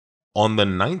On the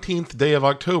 19th day of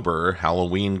October,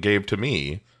 Halloween gave to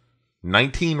me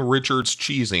 19 Richards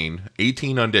cheesing,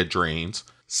 18 undead drains,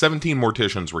 17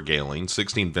 morticians regaling,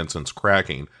 16 Vincents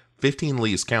cracking, 15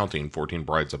 Lees counting, 14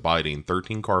 brides abiding,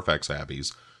 13 Carfax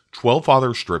abbeys, 12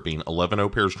 fathers stripping, 11 au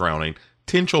pairs drowning,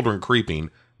 10 children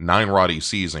creeping, 9 Roddies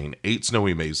seizing, 8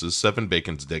 snowy mazes, 7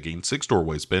 bacons digging, 6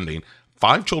 doorways bending,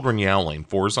 5 children yowling,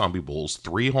 4 zombie bulls,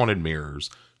 3 haunted mirrors,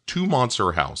 2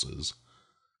 monster houses,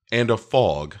 and a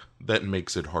fog that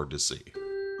makes it hard to see.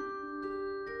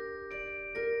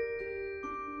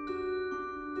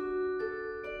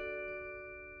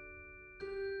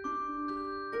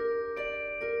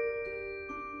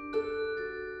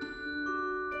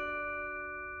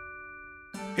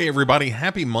 Hey everybody,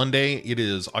 happy Monday. It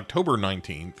is October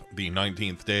 19th, the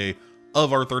 19th day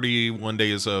of our 31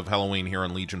 days of Halloween here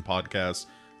on Legion Podcast.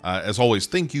 As always,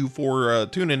 thank you for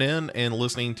tuning in and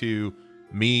listening to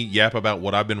me yap about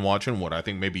what I've been watching, what I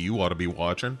think maybe you ought to be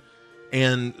watching.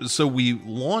 And so we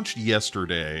launched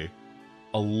yesterday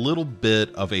a little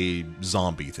bit of a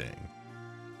zombie thing.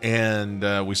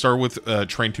 And we started with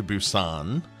Train to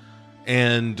Busan.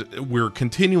 And we're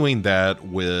continuing that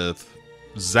with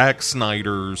Zack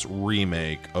Snyder's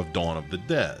remake of Dawn of the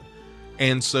Dead.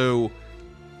 And so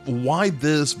why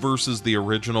this versus the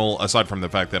original, aside from the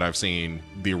fact that I've seen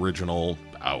the original,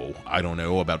 I don't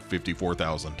know, about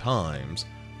 54,000 times,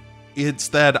 it's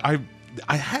that I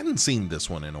hadn't seen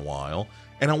this one in a while,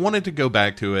 and I wanted to go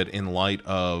back to it in light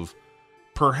of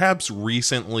perhaps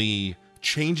recently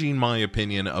changing my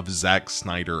opinion of Zack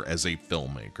Snyder as a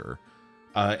filmmaker.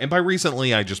 And by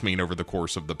recently, I just mean over the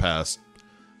course of the past,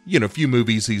 few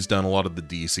movies he's done. A lot of the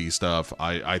DC stuff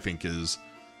I think is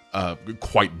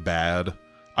quite bad.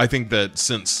 I think that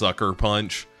since Sucker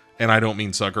Punch, and I don't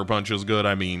mean Sucker Punch is good,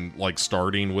 I mean like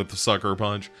starting with Sucker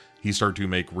Punch, he started to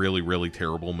make really, really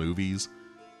terrible movies.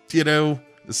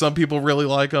 Some people really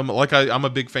like him. Like I'm a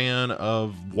big fan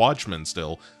of Watchmen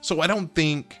still. So I don't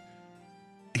think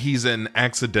he's an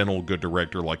accidental good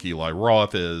director like Eli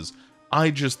Roth is.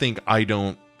 I just think I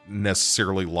don't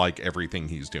necessarily like everything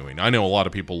he's doing. I know a lot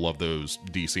of people love those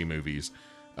DC movies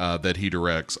that he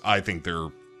directs. I think they're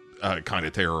kind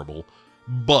of terrible,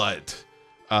 but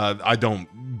I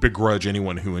don't begrudge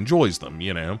anyone who enjoys them,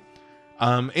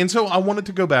 and so I wanted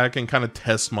to go back and kind of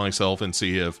test myself and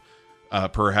see if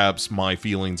perhaps my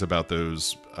feelings about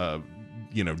those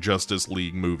Justice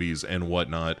League movies and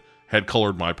whatnot had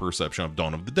colored my perception of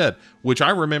Dawn of the Dead, which I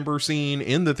remember seeing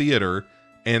in the theater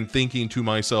and thinking to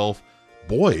myself,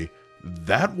 boy,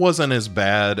 that wasn't as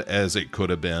bad as it could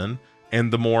have been.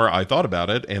 And the more I thought about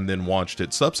it and then watched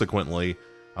it subsequently,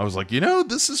 I was like,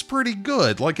 this is pretty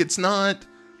good. Like, it's not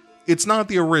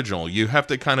the original. You have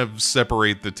to kind of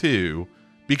separate the two,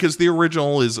 because the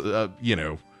original is,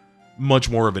 much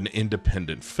more of an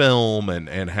independent film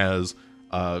and has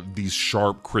these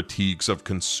sharp critiques of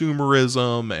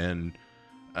consumerism. And,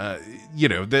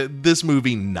 this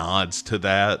movie nods to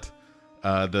that.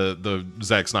 The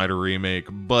Zack Snyder remake,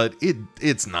 but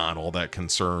it's not all that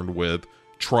concerned with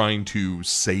trying to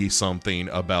say something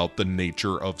about the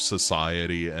nature of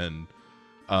society and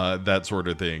that sort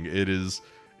of thing.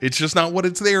 It's just not what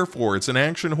it's there for. It's an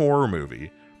action horror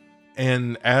movie,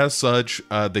 and as such,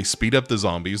 they speed up the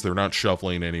zombies. They're not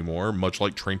shuffling anymore, much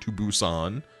like Train to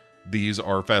Busan. These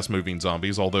are fast-moving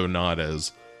zombies, although not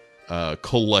as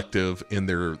collective in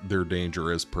their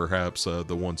danger as perhaps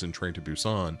the ones in Train to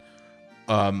Busan.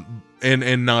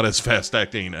 And not as fast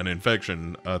acting an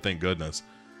infection, thank goodness.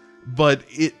 But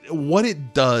what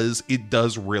it does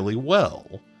really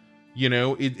well.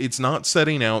 It's not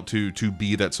setting out to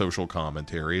be that social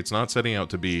commentary. It's not setting out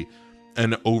to be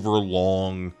an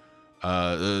overlong,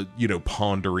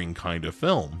 pondering kind of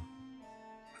film.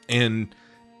 And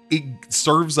it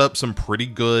serves up some pretty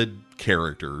good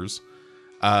characters.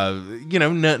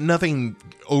 Nothing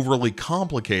overly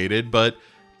complicated, but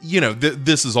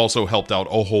this is also helped out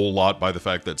a whole lot by the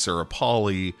fact that Sarah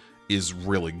Polley is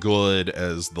really good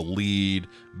as the lead.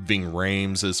 Ving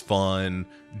Rhames is fun.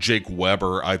 Jake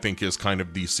Weber, I think, is kind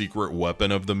of the secret weapon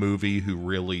of the movie, who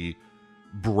really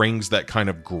brings that kind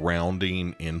of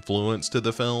grounding influence to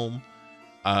the film.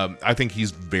 I think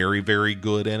he's very, very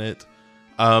good in it.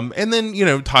 And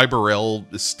then, Ty Burrell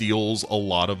steals a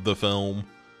lot of the film.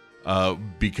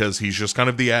 Because he's just kind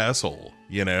of the asshole,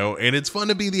 and it's fun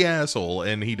to be the asshole,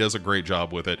 and he does a great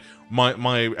job with it.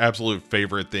 My absolute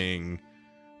favorite thing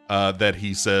that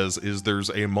he says is there's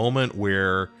a moment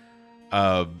where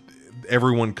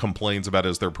everyone complains about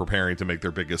as they're preparing to make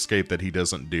their big escape that he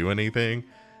doesn't do anything,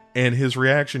 and his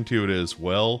reaction to it is,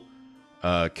 well,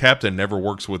 Captain never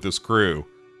works with his crew.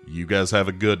 You guys have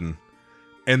a good one.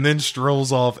 and then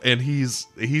strolls off, and he's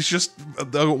just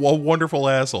a wonderful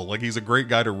asshole. Like, he's a great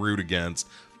guy to root against.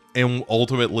 And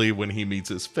ultimately, when he meets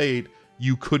his fate,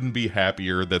 you couldn't be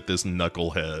happier that this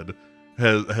knucklehead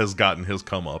has gotten his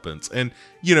comeuppance. And,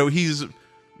 you know, he's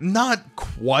not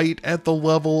quite at the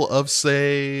level of,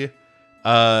 say,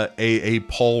 a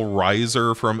Paul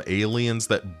Reiser from Aliens,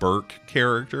 that Burke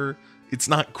character. It's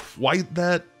not quite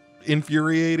that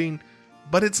infuriating,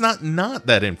 but it's not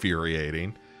that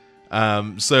infuriating.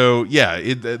 So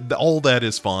yeah, all that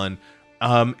is fun.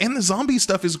 And the zombie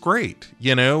stuff is great.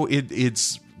 You know,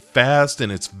 it's fast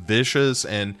and it's vicious,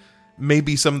 and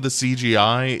maybe some of the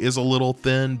CGI is a little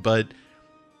thin, but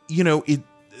you know,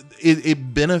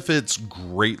 it benefits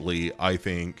greatly, I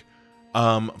think,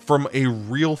 from a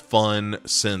real fun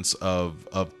sense of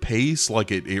pace.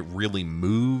 Like, it really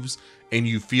moves, and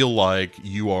you feel like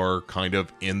you are kind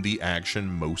of in the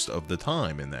action most of the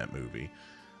time in that movie.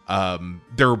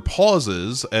 There are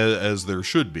pauses, as there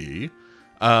should be,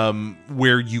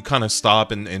 where you kind of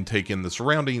stop and take in the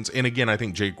surroundings. And again, I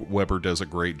think Jake Weber does a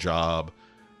great job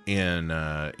in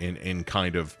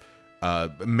kind of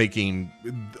making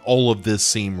all of this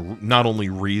seem not only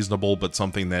reasonable, but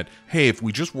something that, hey, if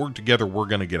we just work together, we're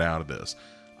going to get out of this.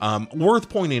 Worth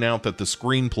pointing out that the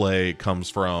screenplay comes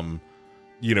from,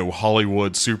 you know,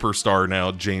 Hollywood superstar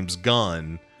now, James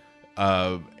Gunn.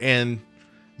 And,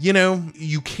 you know,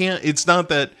 it's not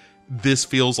that this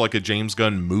feels like a James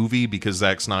Gunn movie, because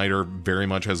Zack Snyder very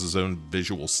much has his own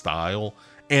visual style.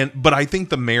 But I think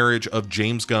the marriage of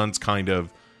James Gunn's kind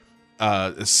of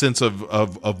sense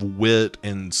of wit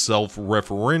and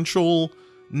self-referential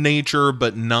nature,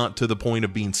 but not to the point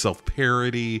of being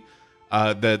self-parody,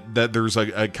 that there's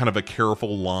a kind of a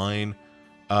careful line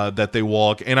that they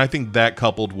walk. And I think that,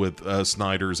 coupled with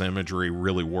Snyder's imagery,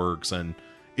 really works. And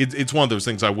it's one of those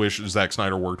things I wish Zack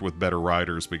Snyder worked with better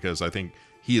writers, because I think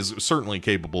he is certainly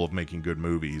capable of making good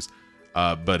movies,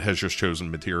 but has just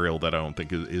chosen material that I don't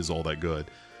think is all that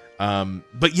good.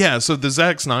 But yeah, so the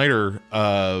Zack Snyder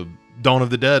Dawn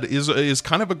of the Dead is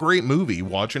kind of a great movie.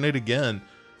 Watching it again,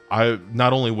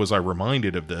 not only was I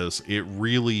reminded of this, it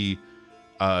really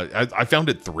I found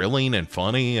it thrilling and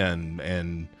funny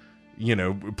and you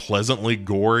know, pleasantly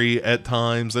gory at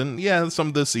times. And yeah, some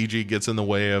of the CG gets in the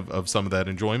way of some of that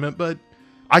enjoyment, but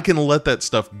I can let that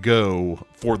stuff go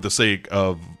for the sake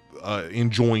of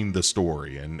enjoying the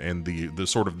story and the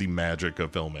sort of the magic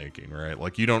of filmmaking, right?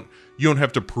 Like, you don't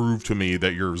have to prove to me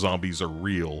that your zombies are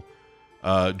real.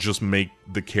 Just make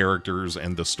the characters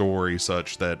and the story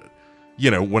such that, you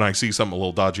know, when I see something a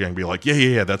little dodgy, I can be like,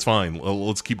 yeah, that's fine.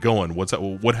 Let's keep going.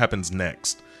 What happens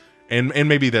next? And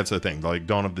maybe that's the thing. Like,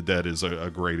 Dawn of the Dead is a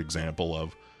great example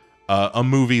of a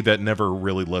movie that never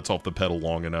really lets off the pedal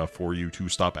long enough for you to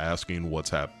stop asking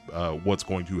what's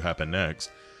going to happen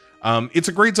next. It's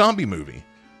a great zombie movie.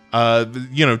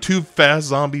 You know, 2 fast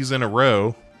zombies in a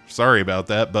row. Sorry about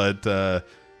that, but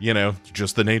you know,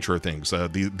 just the nature of things.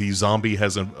 The zombie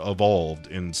has evolved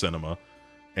in cinema,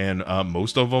 and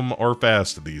most of them are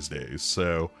fast these days.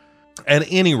 So, at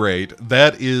any rate,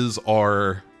 that is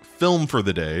our film for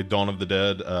the day, Dawn of the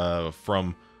Dead,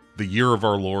 from the year of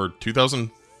our Lord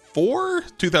 2004.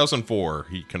 2004,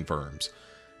 he confirms.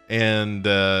 And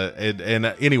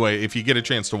anyway, if you get a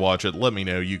chance to watch it, let me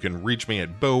know. You can reach me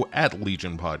at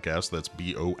bo@Legion Podcast. That's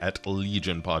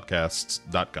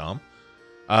bo@legionpodcasts.com.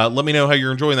 Let me know how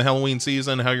you're enjoying the Halloween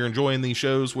season, how you're enjoying these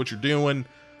shows, what you're doing.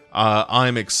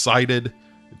 I'm excited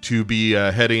to be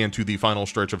heading into the final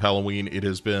stretch of Halloween. It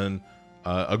has been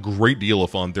a great deal of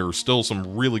fun. There are still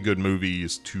some really good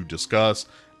movies to discuss,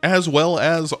 as well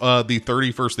as the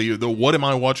 31st, the What Am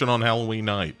I Watching on Halloween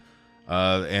Night?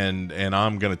 And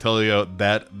I'm gonna tell you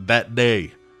that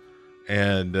day,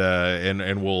 and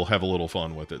we'll have a little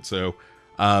fun with it. So,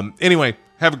 anyway,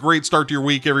 have a great start to your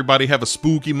week, everybody. Have a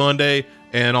spooky Monday,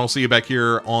 and I'll see you back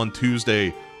here on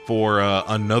Tuesday for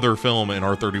another film in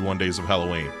our 31 Days of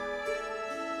Halloween.